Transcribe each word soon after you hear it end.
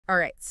All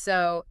right,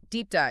 so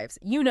deep dives.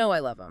 You know I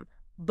love them.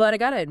 But I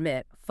gotta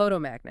admit,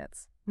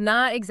 photomagnets,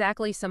 not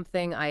exactly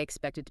something I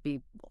expected to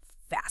be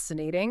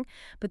fascinating.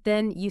 But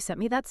then you sent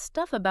me that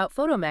stuff about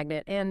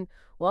photomagnet and,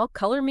 well,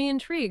 color me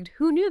intrigued.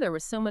 Who knew there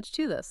was so much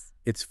to this?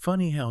 It's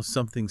funny how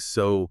something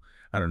so,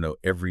 I don't know,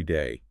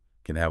 everyday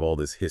can have all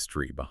this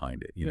history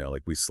behind it.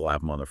 Like we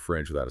slap them on the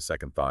fridge without a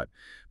second thought.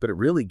 But it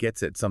really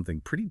gets at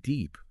something pretty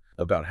deep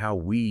about how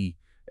we,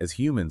 as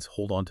humans,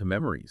 hold on to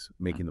memories,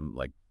 making them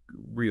like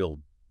real,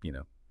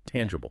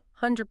 tangible.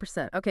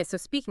 100%. Okay, so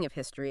speaking of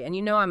history, and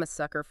you know I'm a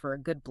sucker for a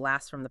good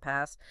blast from the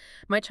past,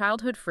 my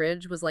childhood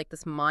fridge was like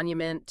this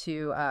monument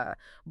to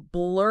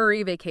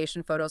blurry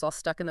vacation photos all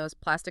stuck in those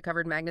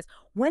plastic-covered magnets.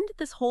 When did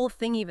this whole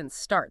thing even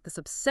start? This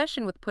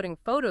obsession with putting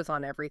photos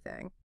on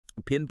everything?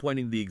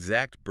 Pinpointing the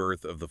exact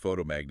birth of the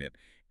photomagnet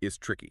is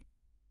tricky.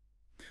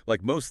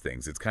 Like most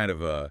things, it's kind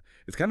of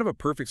a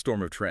perfect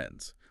storm of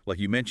trends. Like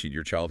you mentioned,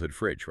 your childhood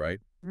fridge, right?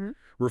 Mhm.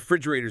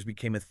 Refrigerators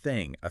became a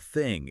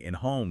thing in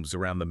homes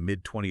around the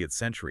mid-20th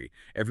century.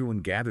 Everyone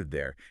gathered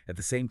there. At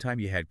the same time,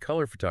 you had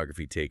color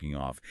photography taking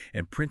off,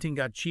 and printing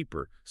got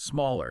cheaper,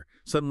 smaller.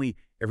 Suddenly,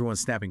 everyone's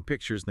snapping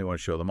pictures and they want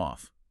to show them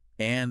off.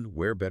 And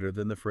where better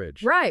than the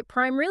fridge? Right,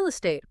 prime real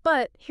estate.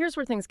 But here's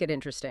where things get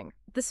interesting.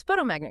 This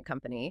photomagnet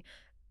company,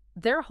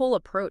 their whole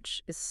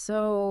approach is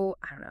so,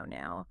 I don't know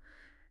now,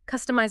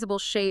 customizable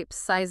shapes,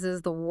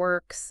 sizes, the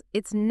works.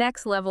 It's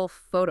next level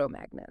photo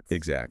magnets.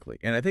 Exactly.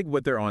 And I think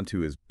what they're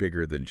onto is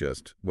bigger than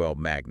just, well,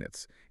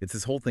 magnets. It's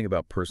this whole thing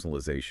about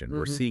personalization.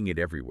 We're seeing it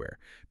everywhere.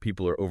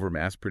 People are over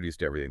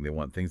mass-produced everything. They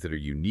want things that are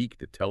unique,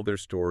 to tell their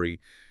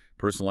story,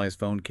 personalized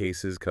phone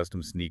cases,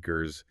 custom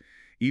sneakers,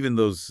 even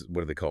those,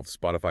 what do they call,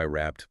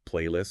 Spotify-wrapped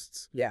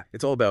playlists. Yeah.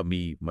 It's all about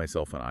me,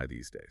 myself, and I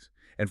these days.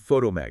 And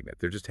Photo Magnet,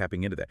 they're just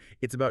tapping into that.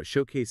 It's about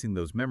showcasing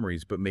those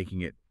memories, but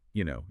making it,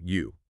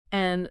 you.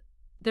 And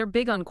they're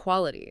big on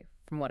quality,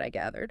 from what I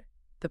gathered.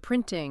 The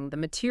printing, the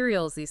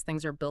materials, these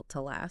things are built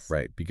to last.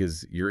 Right,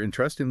 because you're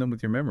entrusting them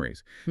with your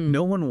memories. Hmm.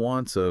 No one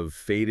wants a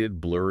faded,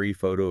 blurry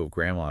photo of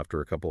grandma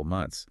after a couple of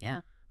months.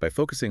 Yeah. By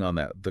focusing on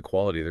the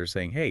quality, they're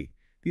saying, hey,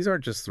 these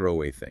aren't just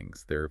throwaway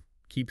things. They're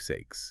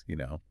keepsakes,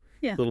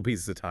 Yeah. little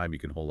pieces of time you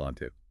can hold on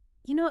to.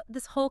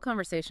 This whole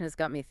conversation has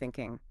got me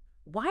thinking,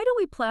 why do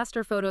we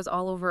plaster photos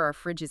all over our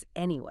fridges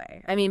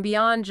anyway? I mean,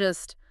 beyond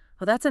just,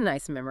 oh, that's a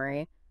nice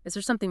memory. Is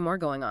there something more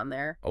going on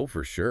there? Oh,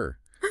 for sure.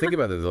 Think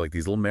about it, they're like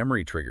these little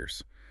memory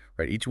triggers,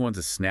 right? Each one's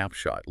a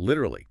snapshot,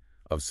 literally,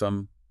 of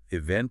some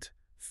event,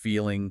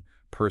 feeling,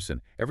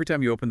 person. Every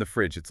time you open the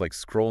fridge, it's like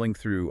scrolling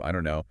through, I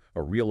don't know,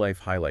 a real-life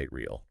highlight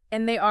reel.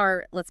 And they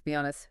are, let's be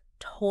honest,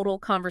 total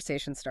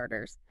conversation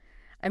starters.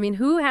 I mean,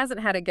 who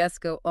hasn't had a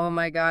guest go, oh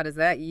my God, is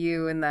that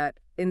you in that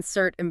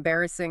insert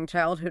embarrassing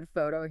childhood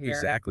photo here?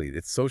 Exactly.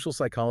 It's social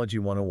psychology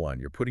 101.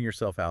 You're putting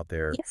yourself out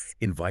there, Yes.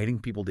 inviting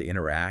people to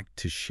interact,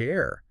 to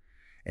share,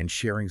 and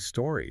sharing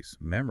stories,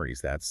 memories.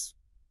 That's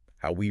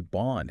how we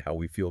bond, how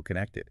we feel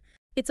connected.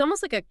 It's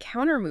almost like a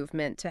counter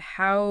movement to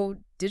how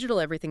digital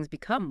everything's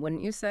become,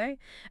 wouldn't you say?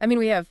 I mean,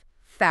 we have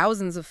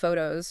thousands of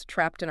photos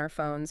trapped in our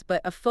phones,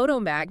 but a photo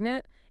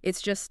magnet,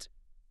 it's just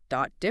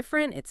dot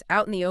different. It's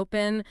out in the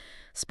open,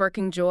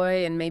 sparking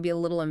joy and maybe a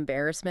little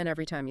embarrassment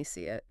every time you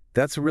see it.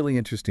 That's a really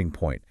interesting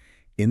point.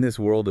 In this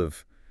world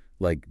of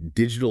like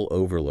digital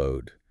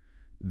overload,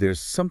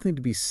 there's something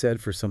to be said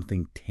for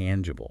something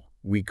tangible.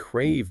 We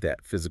crave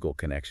that physical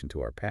connection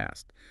to our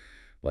past.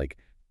 Like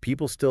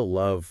people still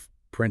love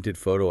printed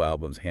photo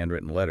albums,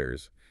 handwritten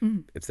letters.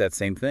 Mm. It's that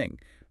same thing.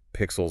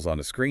 Pixels on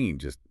a screen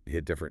just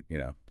hit different.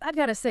 I've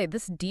got to say,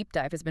 this deep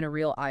dive has been a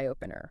real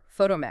eye-opener.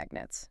 Photo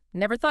magnets.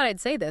 Never thought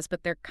I'd say this,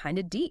 but they're kind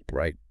of deep.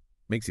 Right?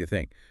 Makes you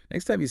think.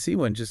 Next time you see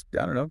one, just,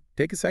 I don't know,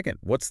 take a second.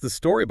 What's the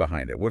story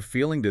behind it? What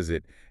feeling does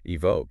it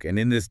evoke? And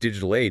in this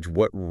digital age,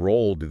 what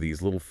role do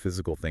these little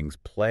physical things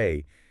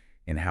play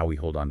in how we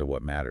hold on to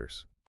what matters?